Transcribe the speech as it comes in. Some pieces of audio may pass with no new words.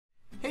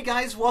Hey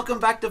guys, welcome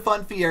back to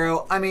Fun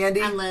Fiero. I'm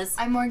Andy. I'm Liz.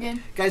 I'm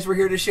Morgan. Guys, we're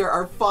here to share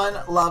our fun,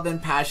 love,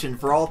 and passion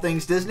for all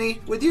things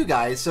Disney with you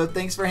guys. So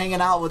thanks for hanging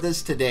out with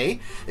us today.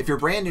 If you're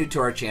brand new to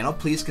our channel,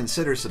 please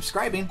consider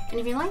subscribing. And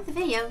if you like the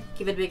video,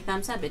 give it a big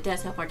thumbs up. It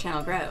does help our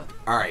channel grow.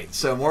 All right,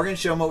 so Morgan,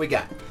 show them what we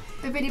got.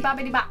 Bibbidi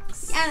Bobbidi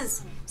box.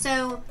 Yes.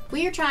 So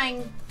we are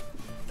trying,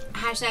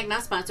 hashtag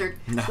not sponsored.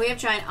 No. We have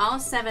tried all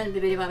 7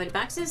 Bibbidi Bobbidi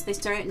boxes. They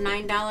start at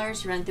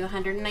 $9, run through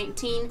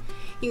 $119.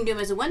 You can do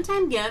them as a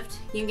one-time gift.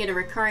 You can get a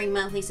recurring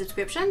monthly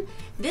subscription.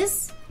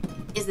 This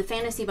is the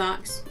fantasy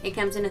box. It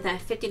comes in at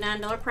that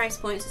 $59 price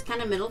point, so it's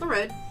kind of middle of the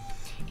road.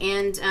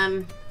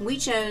 And we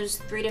chose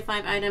 3 to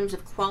 5 items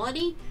of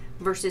quality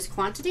versus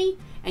quantity,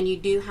 and you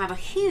do have a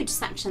huge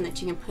section that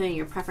you can put in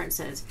your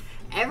preferences.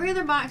 Every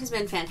other box has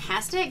been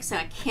fantastic, so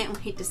I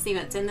can't wait to see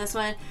what's in this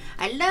one.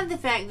 I love the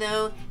fact,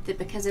 though, that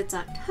because it's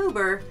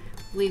October,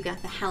 we've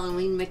got the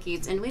Halloween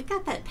Mickeys, and we've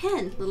got that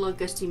pen, the little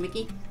ghosty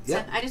Mickey.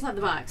 Yep. So I just love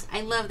the box.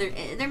 I love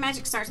their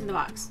magic starts in the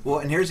box. Well,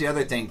 and here's the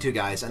other thing too,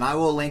 guys, and I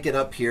will link it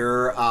up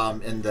here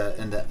in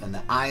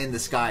the eye in the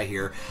sky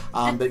here.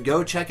 But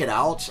go check it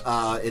out.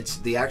 It's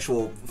the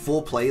actual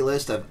full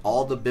playlist of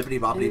all the Bibbidi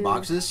Bobbidi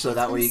boxes, so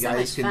that way you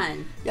guys can,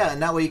 fun. yeah,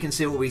 and that way you can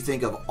see what we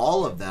think of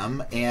all of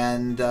them.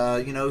 And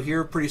you know,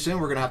 here pretty soon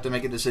we're gonna have to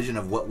make a decision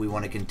of what we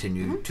want to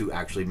continue to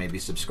actually maybe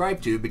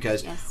subscribe to,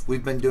 because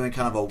we've been doing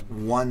kind of a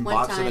one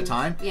box at a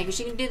time. Yeah,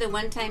 because you can do the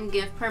one-time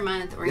gift per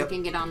month, or you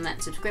can get on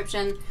that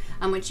subscription,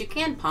 which you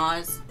can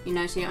pause, you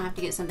know, so you don't have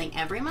to get something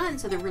every month.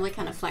 So they're really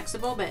kind of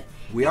flexible. But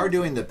we are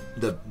doing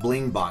the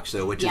bling box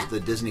though, which is the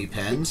Disney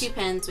pens. The 2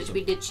 pens, which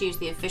we did choose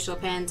the official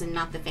pens and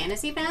not the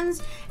fantasy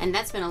pens, and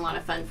that's been a lot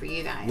of fun for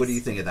you guys. What do you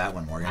think of that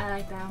one, Morgan? I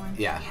like that one.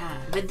 Yeah. Yeah,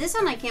 but this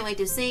one I can't wait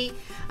to see,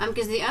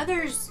 because the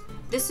others.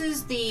 This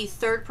is the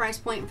 3rd price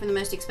point for the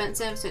most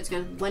expensive, so it's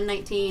goes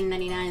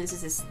 $119.99.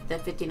 This is the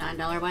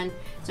 $59 one.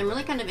 So I'm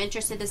really kind of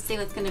interested to see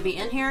what's going to be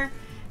in here,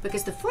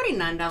 because the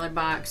 $49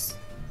 box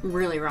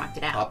really rocked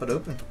it out. Pop it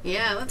open.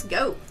 Yeah, let's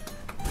go.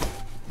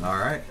 All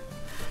right.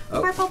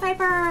 Oh, Purple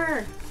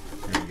paper.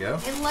 there you go.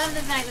 I love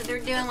the fact that they're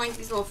doing like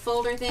these little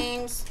folder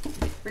things.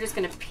 We're just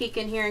going to peek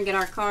in here and get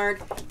our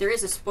card. There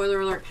is a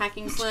spoiler alert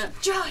packing slip.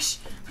 Josh!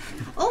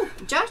 Oh,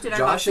 Josh did our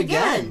Josh box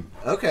again.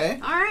 Okay.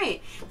 All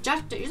right.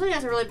 Josh usually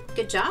does a really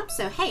good job,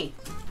 so hey.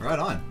 Right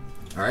on.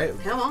 All right.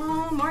 Come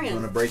on, Morgan.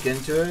 Want to break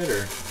into it,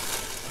 or?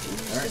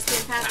 Just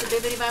get past the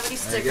Bibbidi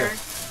Bobbidi There you sticker.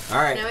 go.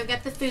 All right. Now we've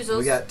got the foozles.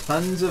 We got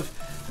tons of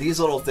these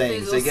little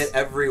things. They Foozles. get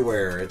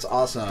everywhere. It's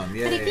awesome.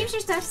 Yay. But it keeps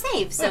your stuff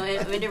safe, so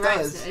it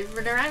arrives.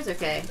 It arrives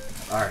okay.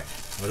 All right.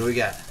 What do we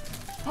got?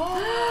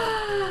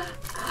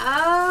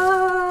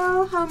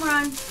 Oh, home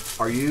run!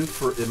 Are you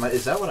for?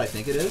 Is that what I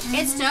think it is?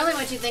 It's totally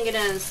what you think it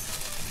is.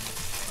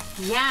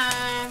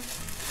 Yeah.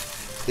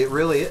 It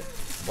really is.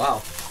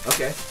 Wow.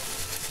 Okay.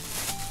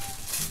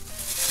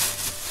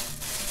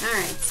 All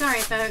right.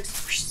 Sorry,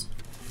 folks.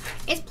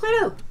 It's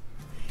Pluto,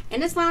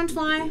 and it's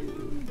Loungefly.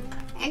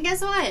 And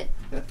guess what?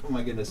 Oh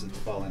my goodness, it's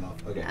falling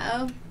off. Okay.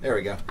 Oh. There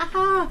we go.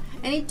 Aha!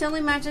 And he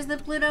totally matches the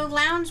Pluto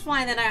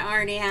Loungefly that I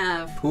already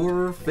have.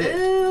 Perfect.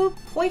 Ooh,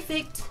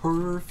 perfect.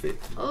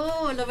 Perfect.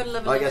 Oh, I love it,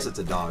 love it. Well, I love guess it. it's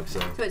a dog, so.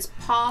 So it's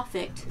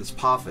perfect. It's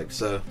perfect.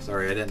 So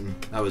sorry, I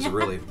didn't. That was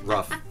really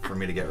rough for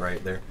me to get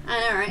right there. I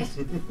know, right?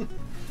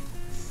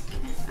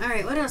 All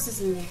right, what else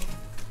is in there?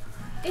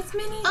 It's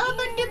Minnie. Oh,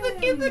 but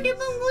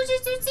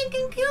it's so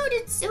stinking cute.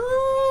 It's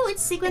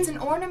sequins. It's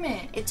an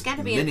ornament. It's got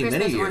to be Mini, a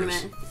Christmas mini ears.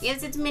 ornament.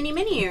 Yes, it's mini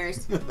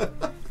ears.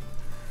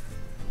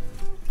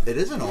 It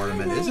is an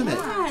ornament, isn't it?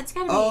 Yeah, it's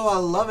got to be. Oh, I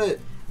love it.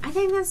 I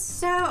think that's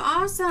so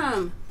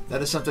awesome.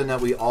 That is something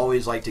that we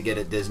always like to get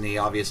at Disney.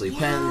 Obviously,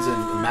 pens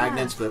and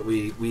magnets, but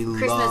we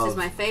Christmas love is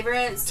my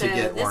favorite, so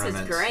get this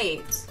ornaments. is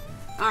great.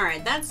 All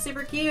right, that's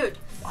super cute.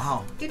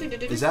 Wow.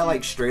 Is that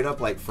like straight up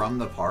like from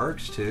the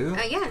parks too?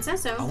 Yeah, it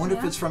says so. I wonder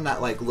if it's from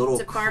that like little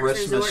It's a Parks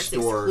Christmas Resorts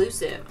store.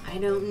 exclusive. I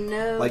don't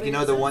know. Like, but you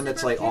know, it's the so one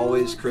that's super like cute.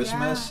 always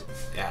Christmas?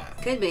 Yeah.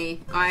 Could be.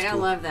 All right, That's I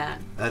cool. love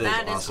that.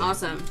 That is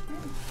awesome.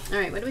 All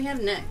right, what do we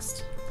have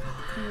next?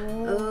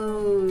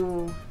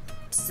 Oh,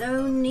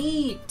 so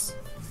neat.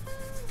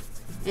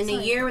 In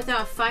a year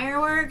without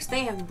fireworks,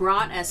 they have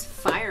brought us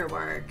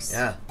fireworks.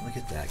 Yeah, look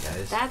at that,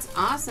 guys. That's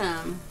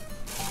awesome.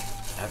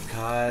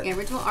 Epcot. The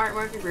original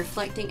artwork is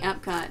reflecting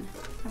Epcot.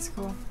 That's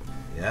cool.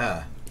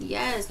 Yeah.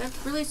 Yes,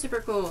 that's really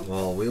super cool.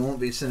 Well, we won't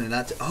be sending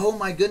that to. Oh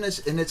my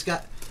goodness! And it's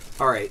got.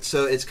 All right,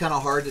 so it's kind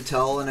of hard to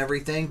tell and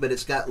everything, but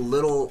it's got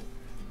little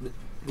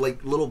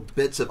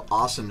bits of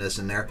awesomeness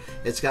in there.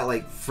 It's got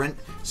like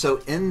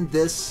so in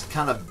this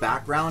kind of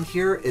background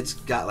here, it's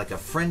got like a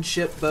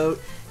friendship boat.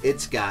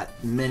 It's got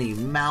Minnie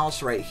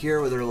Mouse right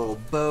here with her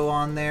little bow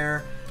on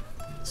there.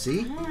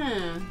 See?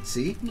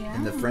 See? Yeah.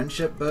 And the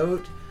friendship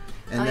boat.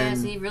 And Oh then,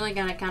 yeah, so you really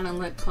gotta kind of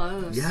look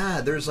close.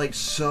 yeah, there's like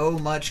so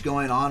much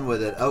going on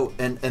with it. Oh,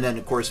 and then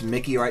of course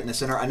Mickey right in the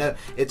center. I know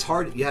it's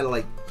hard. You had to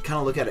like kind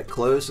of look at it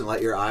close and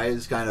let your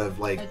eyes kind of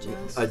like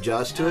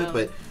adjust to it.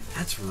 But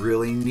that's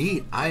really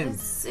neat. I am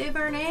That's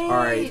super neat. all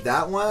right.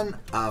 That one,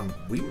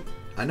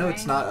 I know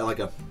it's not like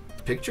a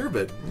picture,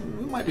 but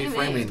we might be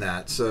framing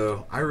that.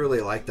 So I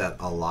really like that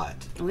a lot.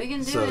 We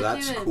can do it. So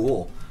that's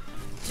cool.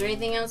 Is there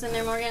anything else in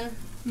there, Morgan?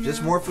 No.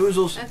 Just more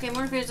foozles. Okay,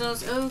 more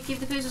foozles. Oh, keep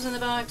the foozles in the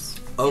box.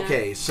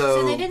 Okay, yeah.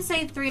 so they did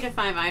say 3 to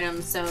 5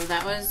 items, so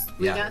that was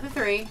we got the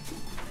 3.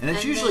 And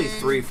it's usually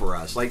 3 for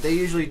us. Like they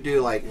usually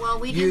do like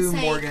we you, did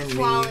say Morgan,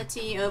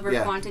 quality me. over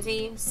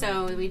quantity,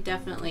 so we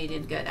definitely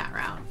did go that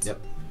route. Yep.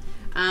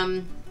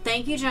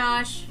 Thank you,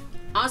 Josh.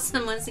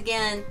 Awesome once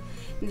again.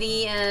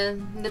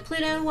 The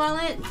Pluto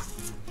wallet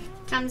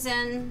comes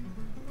in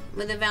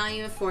with a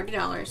value of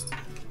 $40.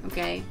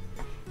 Okay.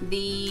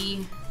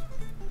 The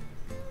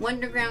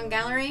Wonderground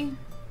Gallery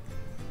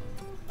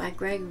by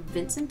Greg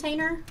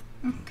Vincentainer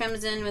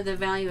comes in with a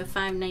value of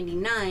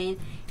 $5.99.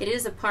 It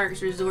is a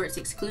Parks Resorts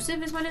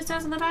exclusive, is what it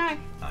says on the back.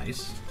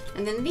 Nice.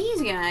 And then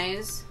these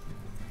guys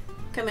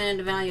come in at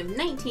a value of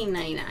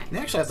 $19.99. They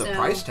actually have the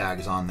price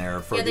tags on there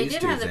for these two things. Yeah,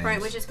 they did have the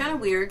price, which is kind of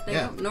weird. They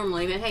don't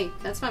normally, but hey,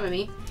 that's fine with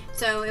me.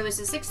 So it was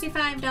a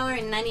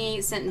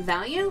 $65.98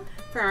 value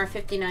for our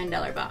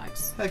 $59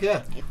 box. Heck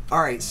yeah.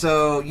 All right,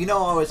 so I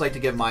always like to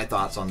give my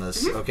thoughts on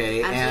this,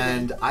 okay? Absolutely.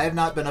 And I have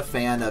not been a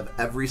fan of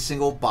every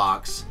single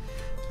box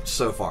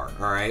so far,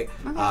 all right?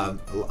 Okay.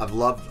 I've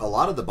loved a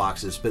lot of the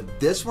boxes, but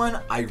this one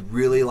I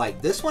really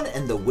like. This one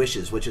and the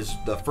Wishes, which is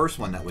the first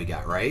one that we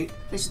got, right?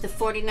 This is the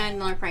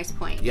 $49 price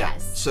point, yeah.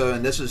 yes. So,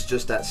 and this is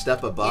just that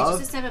step above. Yeah,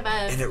 just a step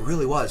above. And it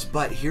really was.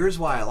 But here's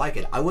why I like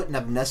it. I wouldn't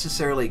have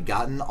necessarily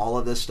gotten all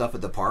of this stuff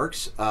at the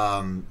parks.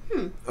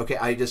 Okay,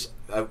 I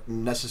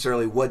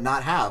necessarily would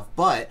not have,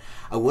 but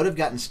I would have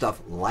gotten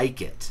stuff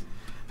like it.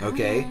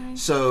 Okay,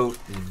 so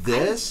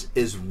this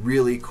is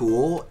really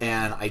cool,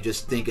 and I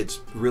just think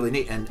it's really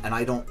neat. And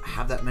I don't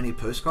have that many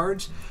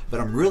postcards, but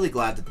I'm really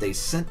glad that they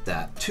sent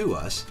that to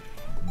us.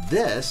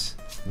 This,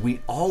 we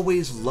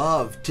always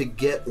love to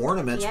get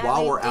ornaments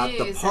while we're at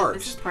the parks.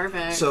 This is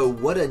perfect. So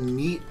what a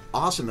neat,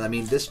 awesome, I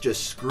mean, this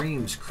just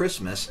screams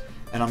Christmas,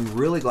 and I'm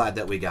really glad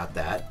that we got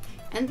that.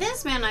 And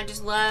this, man, I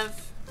just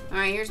love. All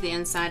right, here's the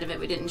inside of it.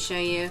 We didn't show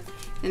you.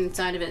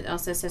 Inside of it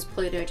also says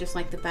Pluto, just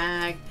like the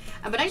bag.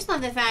 But I just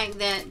love the fact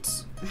that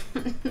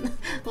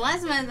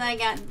last month I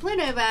got the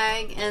Pluto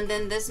bag, and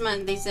then this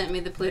month they sent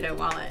me the Pluto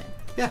wallet.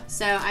 Yeah.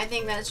 So I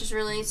think that's just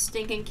really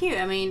stinking cute.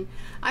 I mean,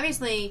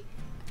 obviously,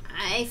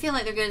 I feel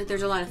like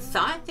there's a lot of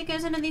thought that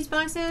goes into these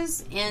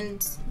boxes,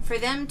 and for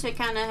them to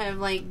kind of have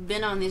like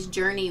been on this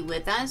journey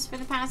with us for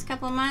the past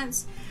couple of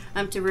months,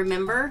 to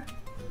remember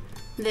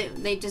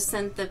that they just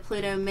sent the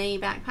Pluto mini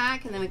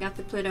backpack, and then we got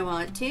the Pluto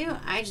wallet too.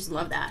 I just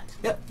love that.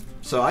 Yep.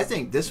 So I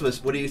think this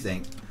was, what do you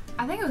think?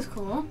 I think it was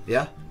cool.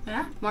 Yeah?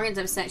 Yeah. Morgan's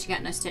upset she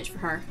got no stitch for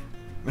her.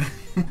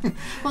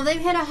 Well, they've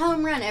hit a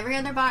home run. Every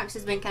other box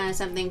has been kind of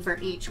something for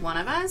each one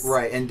of us.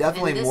 Right, and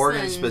definitely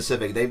Morgan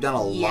specific. They've done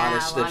a lot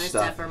of Stitch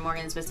stuff for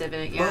Morgan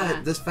specific. Yeah.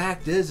 But this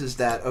fact is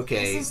that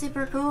okay. This is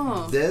super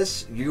cool.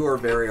 This, you are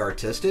very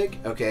artistic,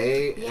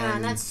 okay? Yeah,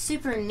 and that's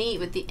super neat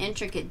with the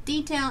intricate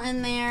detail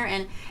in there,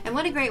 and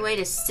what a great way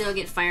to still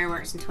get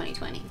fireworks in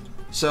 2020.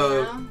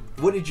 So,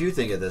 what did you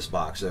think of this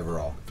box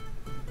overall?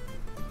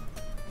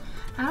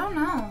 I don't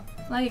know.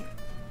 Like,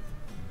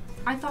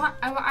 I thought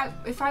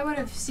if I would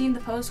have seen the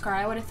postcard,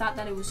 I would have thought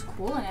that it was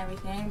cool and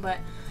everything, but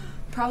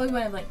probably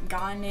would have like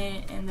gotten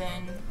it, and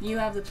then you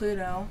have the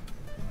Pluto,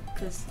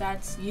 because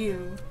that's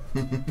you,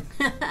 and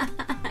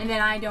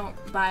then I don't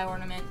buy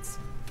ornaments.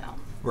 So.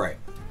 Right.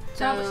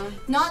 So that was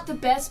not the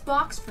best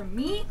box for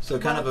me. So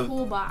kind of a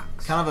cool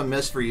box. Kind of a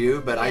miss for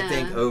you, but I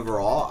think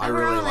overall I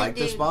really like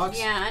this box.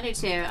 Yeah, I do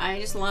too. I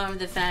just love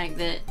the fact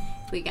that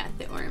we got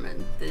the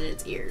ornament, that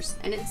it's ears,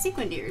 and it's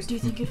sequined ears. Do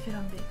you think it fit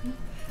on Baby?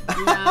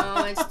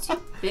 No, it's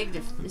too big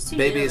to. It's too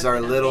Baby is our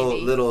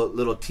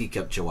little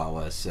teacup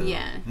chihuahua. So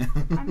yeah.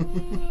 I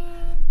mean,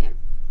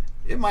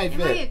 it might fit.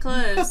 It might get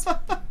close.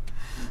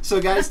 So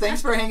guys,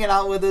 thanks for hanging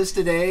out with us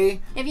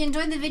today. If you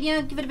enjoyed the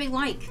video, give it a big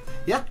like.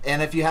 Yep,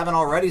 and if you haven't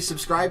already,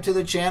 subscribe to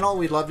the channel.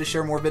 We'd love to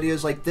share more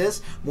videos like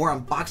this, more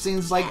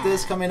unboxings like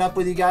this coming up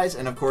with you guys,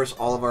 and of course,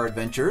 all of our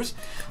adventures.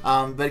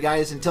 But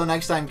guys, until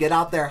next time, get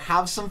out there,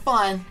 have some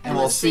fun, and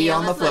we'll see you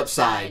on the flip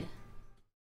side.